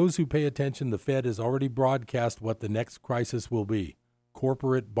 For those who pay attention, the Fed has already broadcast what the next crisis will be: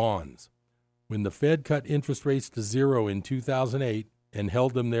 corporate bonds. When the Fed cut interest rates to zero in 2008 and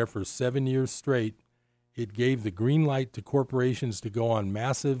held them there for 7 years straight, it gave the green light to corporations to go on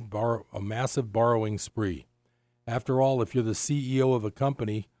a massive borrowing spree. After all, if you're the CEO of a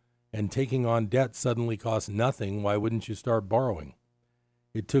company and taking on debt suddenly costs nothing, why wouldn't you start borrowing?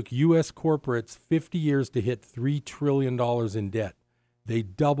 It took U.S. corporates 50 years to hit $3 trillion in debt. They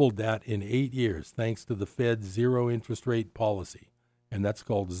doubled that in 8 years thanks to the Fed's zero interest rate policy, and that's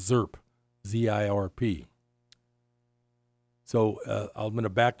called ZIRP, Z-I-R-P. So I'm going to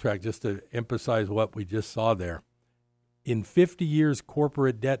backtrack just to emphasize what we just saw there. In 50 years,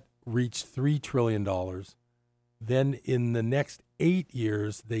 corporate debt reached $3 trillion. Then in the next 8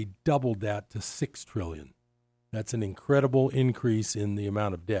 years, they doubled that to $6 trillion. That's an incredible increase in the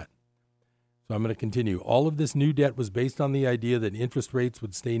amount of debt. So I'm going to continue. All of this new debt was based on the idea that interest rates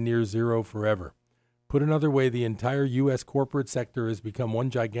would stay near zero forever. Put another way, the entire U.S. corporate sector has become one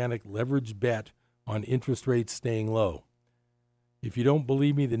gigantic leveraged bet on interest rates staying low. If you don't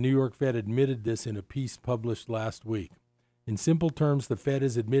believe me, the New York Fed admitted this in a piece published last week. In simple terms, the Fed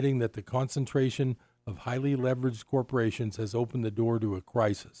is admitting that the concentration of highly leveraged corporations has opened the door to a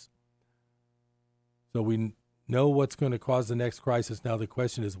crisis. So we know what's going to cause the next crisis. Now the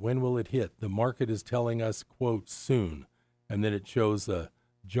question is, when will it hit? The market is telling us, quote, soon. And then it shows a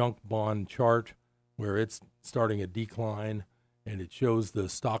junk bond chart where it's starting a decline, and it shows the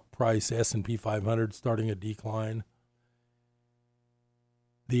stock price S&P 500 starting a decline.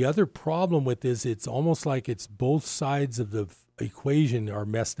 The other problem with this, it's almost like it's both sides of the equation are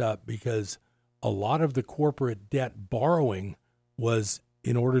messed up, because a lot of the corporate debt borrowing was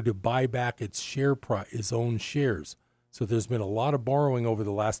in order to buy back its share price, its own shares. So there's been a lot of borrowing over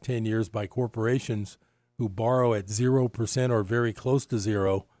the last 10 years by corporations who borrow at 0% or very close to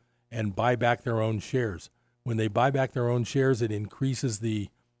zero and buy back their own shares. When they buy back their own shares, it increases the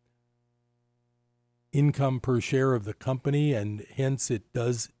income per share of the company, and hence it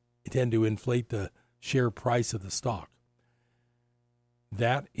does tend to inflate the share price of the stock.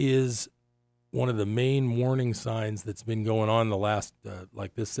 That is one of the main warning signs that's been going on the last,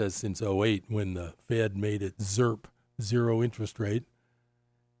 like this says, since 2008, when the Fed made it ZIRP, zero interest rate.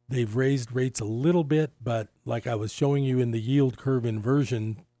 They've raised rates a little bit, but like I was showing you in the yield curve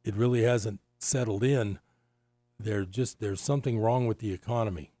inversion, it really hasn't settled in. There's something wrong with the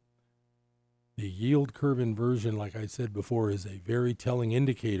economy. The yield curve inversion, like I said before, is a very telling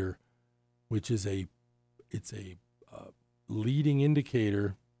indicator, which is it's a leading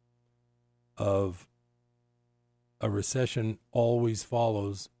indicator of a recession always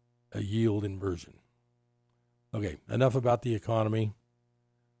follows a yield inversion. Okay, enough about the economy.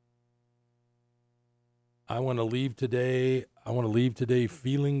 I want to leave today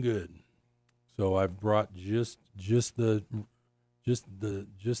feeling good. So I've brought just the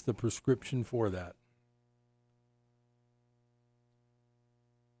prescription for that.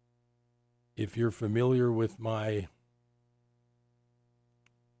 If you're familiar with my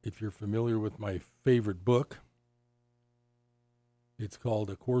favorite book, it's called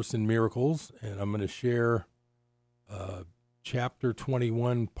A Course in Miracles, and I'm going to share chapter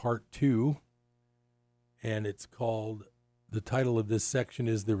 21, part 2, and it's called, the title of this section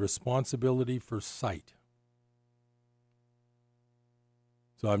is The Responsibility for Sight.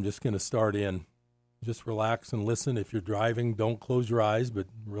 So I'm just going to start in. Just relax and listen. If you're driving, don't close your eyes, but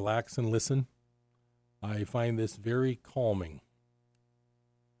relax and listen. I find this very calming.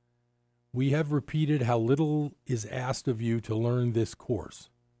 We have repeated how little is asked of you to learn this course.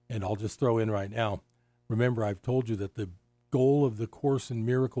 And I'll just throw in right now, remember, I've told you that the goal of the Course in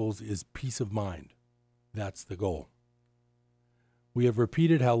Miracles is peace of mind. That's the goal. We have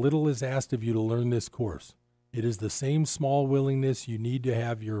repeated how little is asked of you to learn this course. It is the same small willingness you need to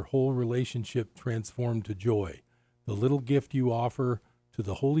have your whole relationship transformed to joy, the little gift you offer to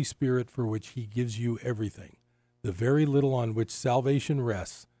the Holy Spirit for which He gives you everything, the very little on which salvation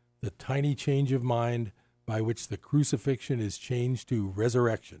rests, the tiny change of mind by which the crucifixion is changed to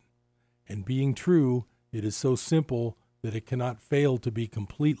resurrection. And being true, it is so simple that it cannot fail to be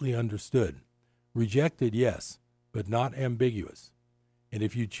completely understood. Rejected, yes, but not ambiguous. And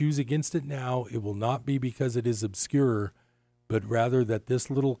if you choose against it now, it will not be because it is obscure, but rather that this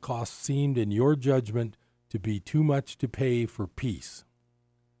little cost seemed in your judgment to be too much to pay for peace.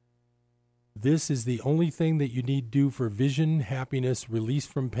 This is the only thing that you need do for vision, happiness, release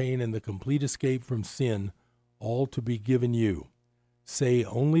from pain, and the complete escape from sin, all to be given you. Say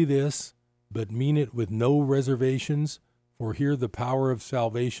only this, but mean it with no reservations, for here the power of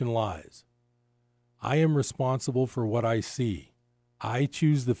salvation lies. I am responsible for what I see. I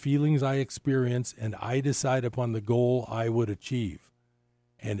choose the feelings I experience, and I decide upon the goal I would achieve.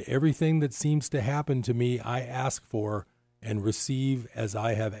 And everything that seems to happen to me I ask for and receive as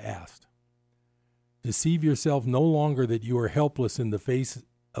I have asked. Deceive yourself no longer that you are helpless in the face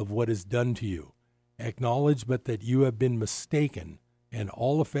of what is done to you. Acknowledge but that you have been mistaken, and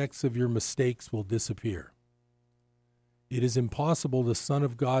all effects of your mistakes will disappear. It is impossible the Son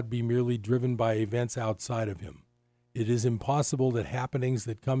of God be merely driven by events outside of him. It is impossible that happenings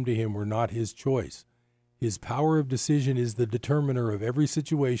that come to him were not his choice. His power of decision is the determiner of every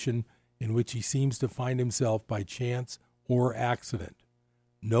situation in which he seems to find himself by chance or accident.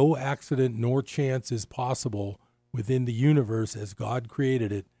 No accident nor chance is possible within the universe as God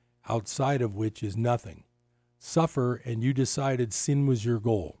created it, outside of which is nothing. Suffer, and you decided sin was your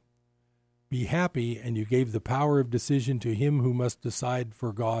goal. Be happy, and you gave the power of decision to him who must decide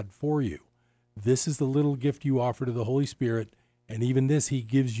for God for you. This is the little gift you offer to the Holy Spirit, and even this he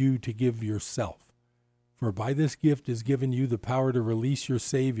gives you to give yourself. For by this gift is given you the power to release your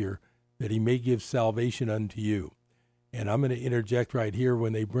Savior, that he may give salvation unto you. And I'm going to interject right here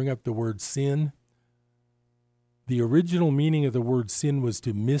when they bring up the word sin. The original meaning of the word sin was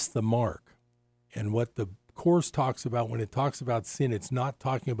to miss the mark. And what the Course talks about when it talks about sin, it's not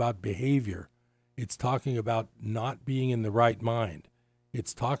talking about behavior. It's talking about not being in the right mind.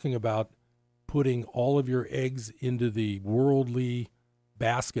 It's talking about putting all of your eggs into the worldly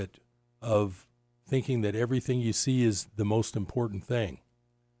basket of thinking that everything you see is the most important thing,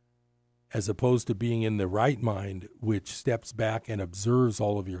 as opposed to being in the right mind, which steps back and observes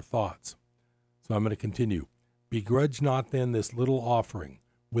all of your thoughts. So I'm going to continue. Begrudge not then this little offering.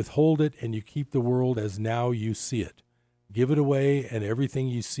 Withhold it, and you keep the world as now you see it. Give it away, and everything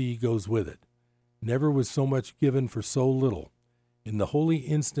you see goes with it. Never was so much given for so little. In the holy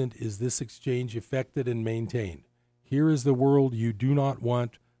instant is this exchange effected and maintained. Here is the world you do not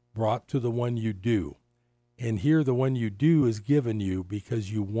want brought to the one you do. And here the one you do is given you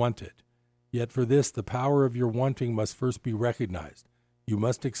because you want it. Yet for this the power of your wanting must first be recognized. You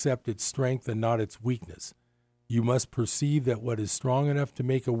must accept its strength and not its weakness. You must perceive that what is strong enough to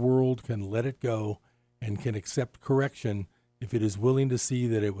make a world can let it go and can accept correction if it is willing to see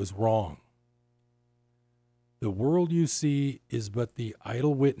that it was wrong. The world you see is but the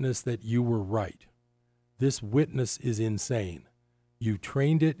idle witness that you were right. This witness is insane. You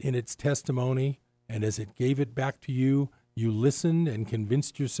trained it in its testimony, and as it gave it back to you, you listened and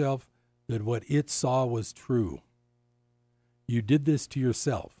convinced yourself that what it saw was true. You did this to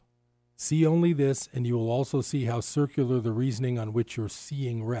yourself. See only this, and you will also see how circular the reasoning on which your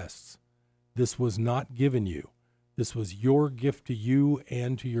seeing rests. This was not given you. This was your gift to you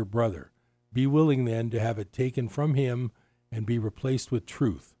and to your brother. Be willing, then, to have it taken from him and be replaced with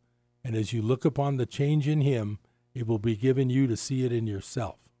truth. And as you look upon the change in him, it will be given you to see it in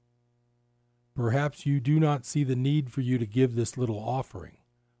yourself. Perhaps you do not see the need for you to give this little offering.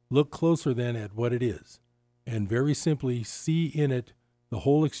 Look closer, then, at what it is, and very simply see in it the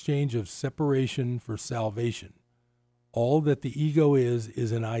whole exchange of separation for salvation. All that the ego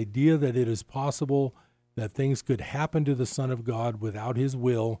is an idea that it is possible that things could happen to the Son of God without his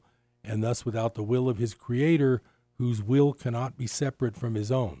will, and thus without the will of his Creator, whose will cannot be separate from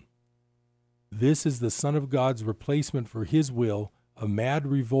his own. This is the Son of God's replacement for his will, a mad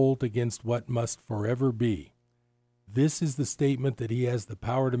revolt against what must forever be. This is the statement that he has the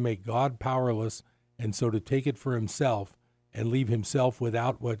power to make God powerless, and so to take it for himself, and leave himself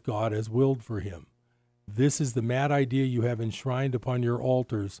without what God has willed for him. This is the mad idea you have enshrined upon your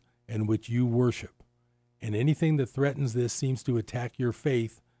altars and which you worship. And anything that threatens this seems to attack your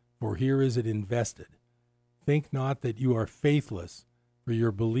faith, for here is it invested. Think not that you are faithless, for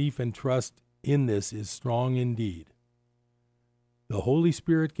your belief and trust in this is strong indeed. The Holy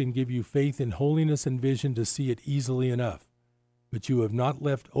Spirit can give you faith in holiness and vision to see it easily enough, but you have not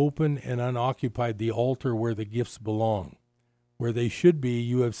left open and unoccupied the altar where the gifts belong. Where they should be,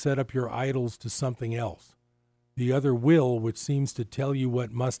 you have set up your idols to something else. The other will, which seems to tell you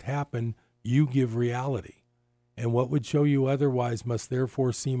what must happen, you give reality. And what would show you otherwise must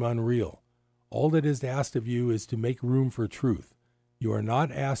therefore seem unreal. All that is asked of you is to make room for truth. You are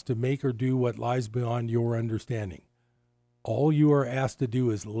not asked to make or do what lies beyond your understanding. All you are asked to do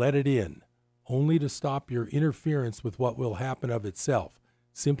is let it in, only to stop your interference with what will happen of itself,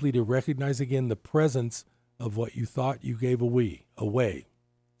 simply to recognize again the presence of what you thought you gave away.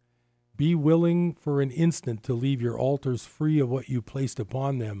 Be willing for an instant to leave your altars free of what you placed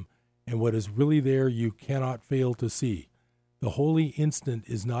upon them, and what is really there you cannot fail to see. The holy instant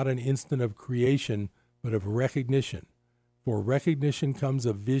is not an instant of creation, but of recognition. For recognition comes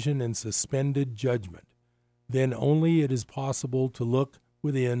of vision and suspended judgment. Then only it is possible to look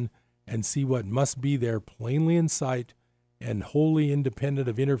within and see what must be there plainly in sight and wholly independent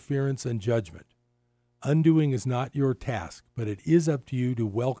of interference and judgment. Undoing is not your task, but it is up to you to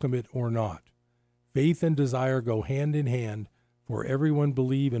welcome it or not. Faith and desire go hand in hand, for everyone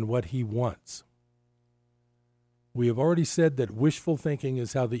believes in what he wants. We have already said that wishful thinking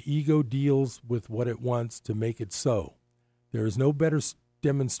is how the ego deals with what it wants to make it so. There is no better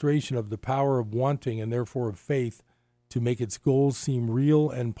demonstration of the power of wanting and therefore of faith to make its goals seem real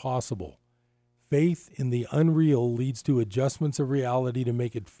and possible. Faith in the unreal leads to adjustments of reality to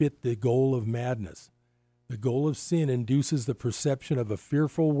make it fit the goal of madness. The goal of sin induces the perception of a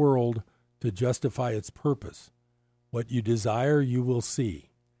fearful world to justify its purpose. What you desire, you will see.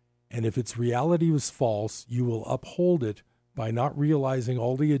 And if its reality was false, you will uphold it by not realizing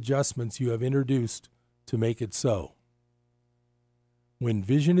all the adjustments you have introduced to make it so. When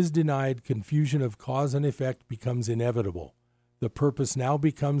vision is denied, confusion of cause and effect becomes inevitable. The purpose now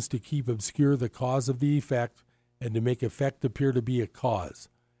becomes to keep obscure the cause of the effect and to make effect appear to be a cause.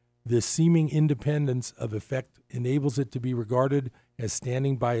 This seeming independence of effect enables it to be regarded as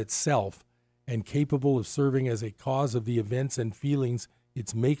standing by itself and capable of serving as a cause of the events and feelings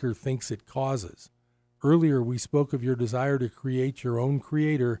its maker thinks it causes. Earlier, we spoke of your desire to create your own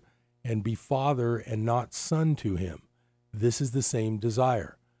creator and be father and not son to him. This is the same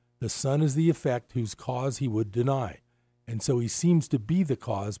desire. The son is the effect whose cause he would deny, and so he seems to be the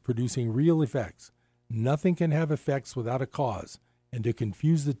cause producing real effects. Nothing can have effects without a cause, and to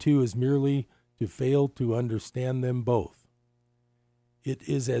confuse the two is merely to fail to understand them both. It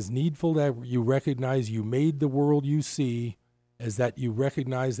is as needful that you recognize you made the world you see as that you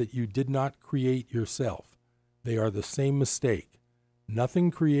recognize that you did not create yourself. They are the same mistake.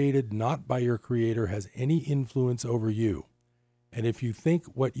 Nothing created not by your Creator has any influence over you. And if you think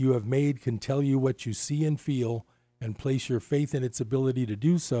what you have made can tell you what you see and feel and place your faith in its ability to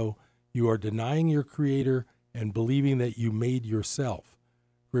do so, you are denying your Creator and believing that you made yourself.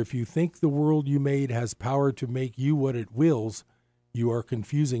 For if you think the world you made has power to make you what it wills, you are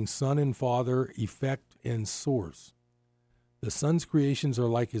confusing Son and Father, effect and source. The Son's creations are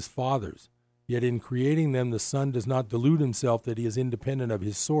like his Father's, yet in creating them the Son does not delude himself that he is independent of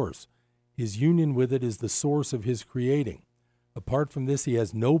his source. His union with it is the source of his creating. Apart from this, he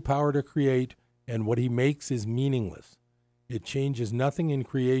has no power to create, and what he makes is meaningless. It changes nothing in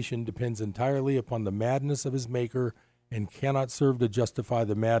creation, depends entirely upon the madness of his maker, and cannot serve to justify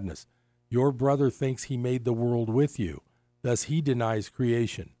the madness. Your brother thinks he made the world with you. Thus he denies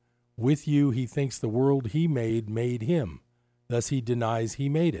creation. With you he thinks the world he made him. Thus he denies he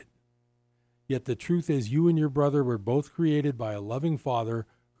made it. Yet the truth is you and your brother were both created by a loving Father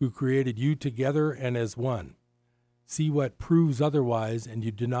who created you together and as one. See what proves otherwise, and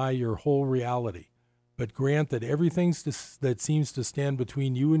you deny your whole reality. But grant that everything that seems to stand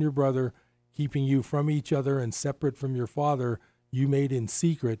between you and your brother, keeping you from each other and separate from your Father, you made in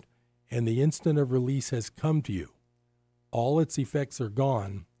secret, and the instant of release has come to you. All its effects are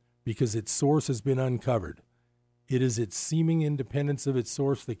gone, because its source has been uncovered. It is its seeming independence of its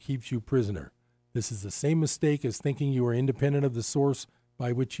source that keeps you prisoner. This is the same mistake as thinking you are independent of the source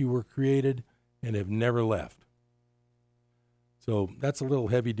by which you were created and have never left. So that's a little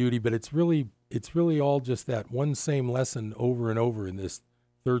heavy duty, but it's really all just that one same lesson over and over in this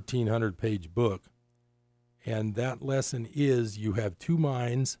 1,300-page book. And that lesson is you have two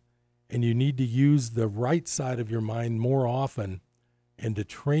minds, and you need to use the right side of your mind more often, and to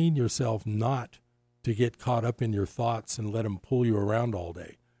train yourself not to get caught up in your thoughts and let them pull you around all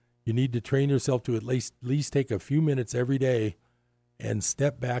day. You need to train yourself to at least take a few minutes every day and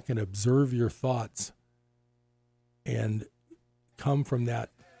step back and observe your thoughts and come from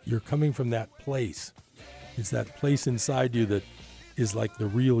that. You're coming from that place. It's that place inside you that is like the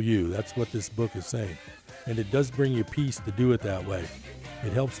real you. That's what this book is saying. And it does bring you peace to do it that way.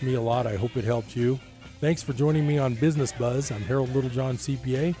 It helps me a lot. I hope it helps you. Thanks for joining me on Business Buzz. I'm Harold Littlejohn,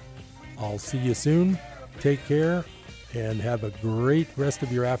 CPA. I'll see you soon. Take care and have a great rest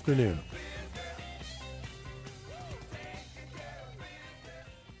of your afternoon.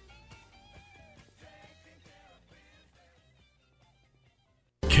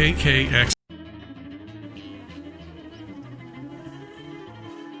 KKX.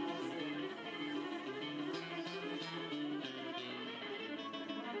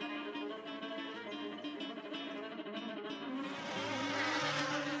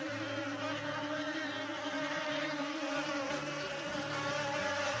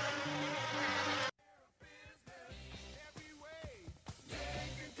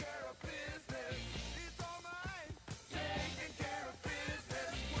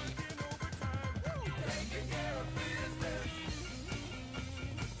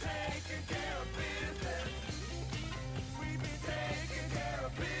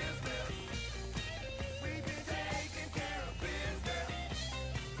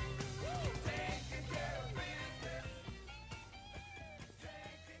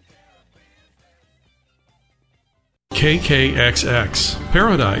 KKXX,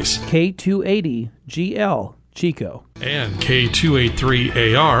 Paradise, K280GL, Chico, and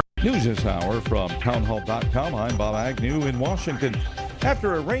K283AR. News this hour from townhall.com. I'm Bob Agnew in Washington.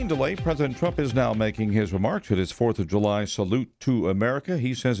 After a rain delay, President Trump is now making his remarks at his 4th of July salute to America.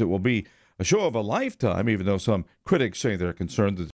 He says it will be a show of a lifetime, even though some critics say they're concerned that